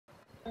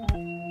Girl,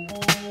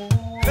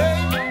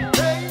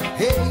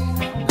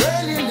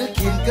 you're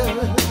looking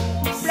good.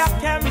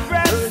 Black and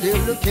fresh. Girl, you're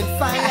looking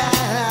fire.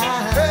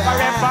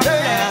 Forever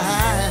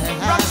blessed.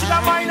 Rush the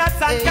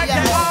minus and get the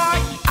boy.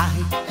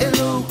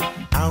 Hello,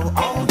 how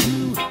are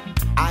you?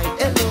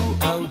 Hello,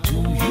 how do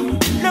you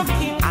do?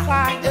 Looking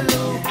fine.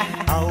 Hello,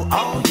 how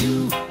are you?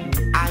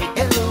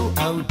 Hello,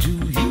 how do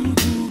you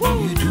do?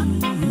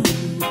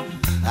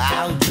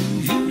 How do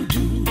you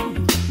do?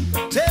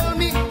 Tell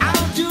me, how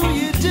do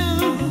you do?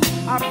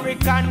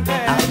 African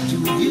girl. How do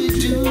you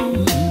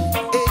do?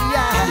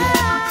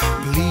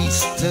 Yeah.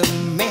 Pleased to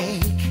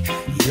make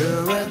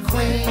your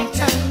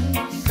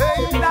acquaintance.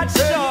 Hey, that's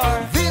sure.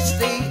 This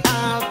day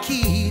I'll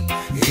keep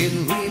in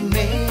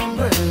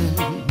remembrance.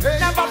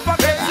 Never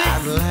forget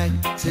I'd this. like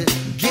to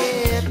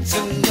get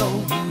to know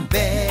you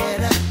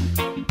better.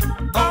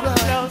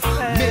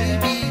 Alright,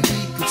 maybe we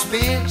could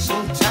spend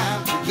some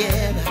time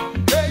together.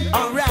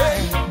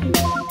 Alright.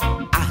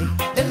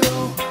 Hello,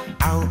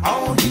 how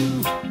are you?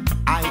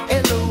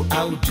 Hello,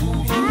 how do you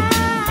do?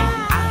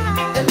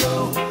 Hello,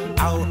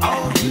 how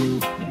are you?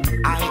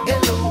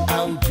 Hello,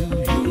 how do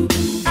you do?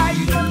 How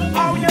you doing?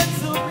 How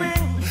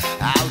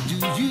do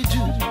you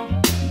do?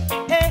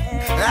 How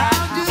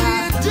do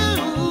you do?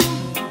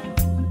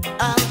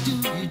 How do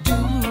you do?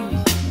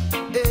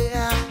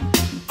 Yeah.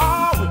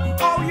 How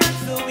you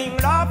doing?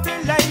 Lovely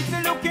lady,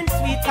 looking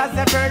sweet as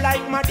ever,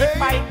 like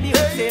modified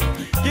beauty.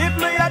 Give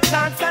me a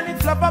chance and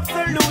it's love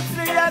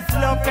absolutely, yes,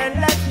 love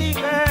endlessly,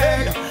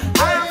 girl.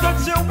 I'll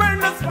touch you in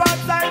the spot,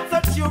 I'll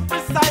touch you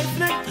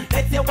precisely.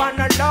 If you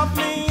wanna love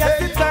me,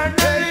 yes,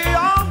 eternally,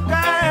 oh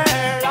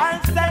girl,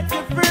 I'll set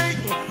you free.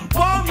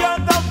 Oh, you're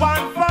the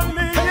one for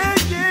me,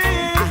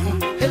 yeah.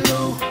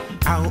 Hello,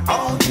 how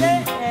are you?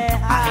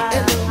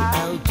 Hello,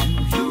 how do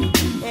you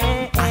do?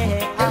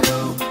 Hello,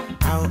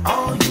 how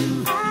are you?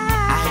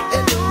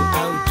 Hello,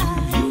 how do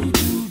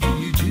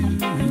you do?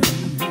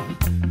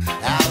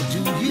 How do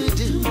you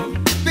do?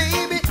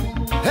 Baby,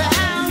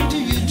 how do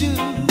you do?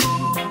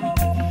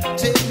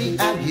 Tell me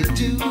how you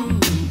do.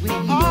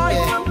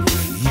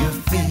 Your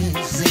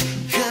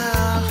physical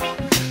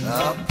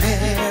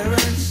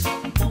appearance,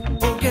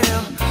 oh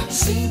girl,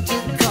 seem to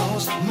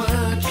cause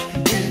much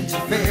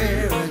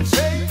interference.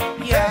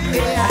 Yeah,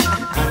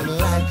 I'd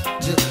like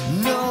to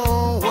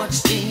know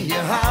what's in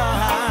your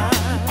heart.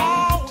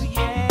 Oh,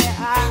 yeah.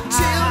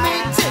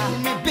 Tell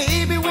me,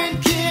 baby, when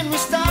can we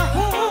start?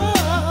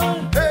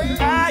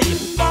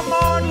 Come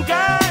on,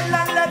 girl,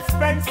 and let's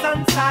spend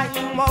some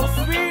time. Oh,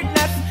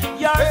 sweetness,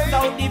 you're so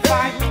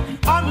divine.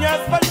 I'm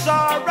yours for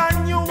sure,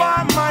 and you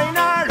are mine.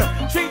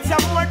 I'll treat you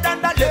more than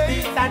the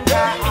ladies and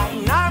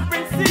wine. I've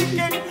been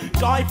seeking,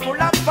 joyful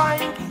and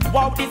fine.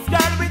 Wow, this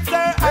girl with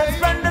her, I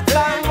spend the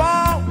time.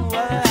 Wow,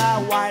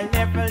 I'll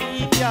never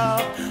leave you.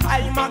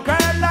 I'm a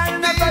girl, I'll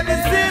never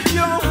deceive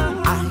you.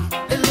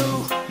 Hello,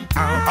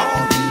 how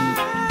are you?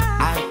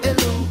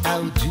 Hello,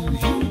 how do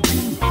you do?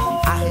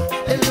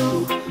 Hello,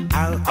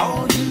 how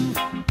are you?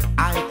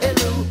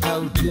 Hello, how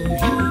do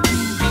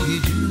you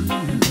do?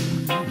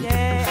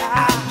 Yeah.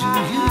 How do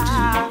you do?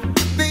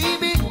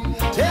 Baby,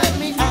 tell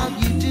me how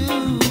you do.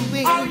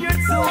 How you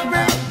doing?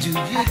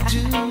 How do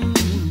you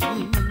do?